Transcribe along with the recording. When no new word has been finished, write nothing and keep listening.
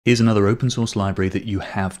Here's another open source library that you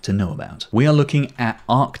have to know about. We are looking at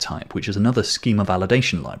Arktype, which is another schema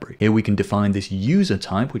validation library. Here we can define this user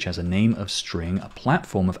type, which has a name of string, a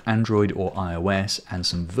platform of Android or iOS, and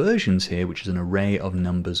some versions here, which is an array of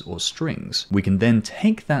numbers or strings. We can then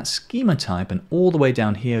take that schema type and all the way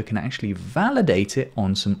down here can actually validate it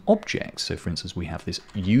on some objects. So for instance, we have this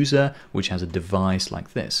user, which has a device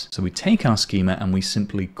like this. So we take our schema and we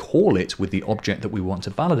simply call it with the object that we want to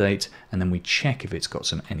validate, and then we check if it's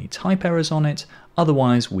got any type errors on it.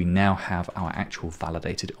 Otherwise, we now have our actual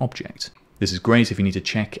validated object. This is great if you need to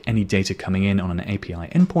check any data coming in on an API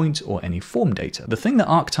endpoint or any form data. The thing that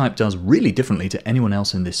Arktype does really differently to anyone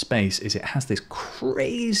else in this space is it has this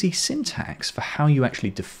crazy syntax for how you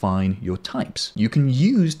actually define your types. You can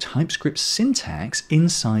use TypeScript syntax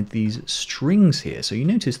inside these strings here. So you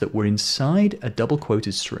notice that we're inside a double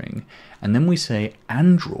quoted string, and then we say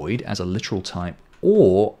Android as a literal type,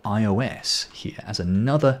 or iOS here as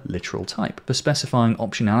another literal type. For specifying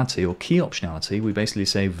optionality or key optionality, we basically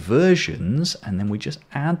say versions, and then we just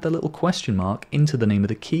add the little question mark into the name of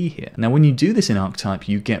the key here. Now, when you do this in Arktype,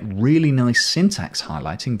 you get really nice syntax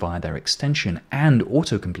highlighting via their extension and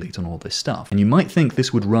autocomplete on all this stuff. And you might think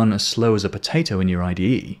this would run as slow as a potato in your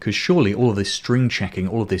IDE, because surely all of this string checking,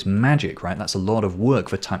 all of this magic, right? That's a lot of work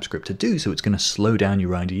for TypeScript to do, so it's going to slow down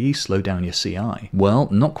your IDE, slow down your CI. Well,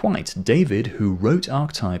 not quite. David, who wrote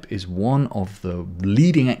Arktype, is one of the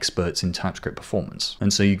leading experts in TypeScript performance.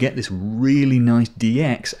 And so you get this really nice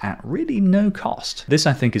DX at really no cost. This,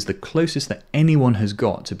 I think, is the closest that anyone has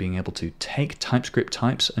got to being able to take TypeScript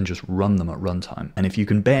types and just run them at runtime. And if you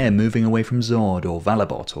can bear moving away from Zod or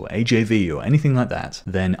Valabot or AJV or anything like that,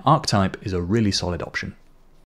 then Arktype is a really solid option.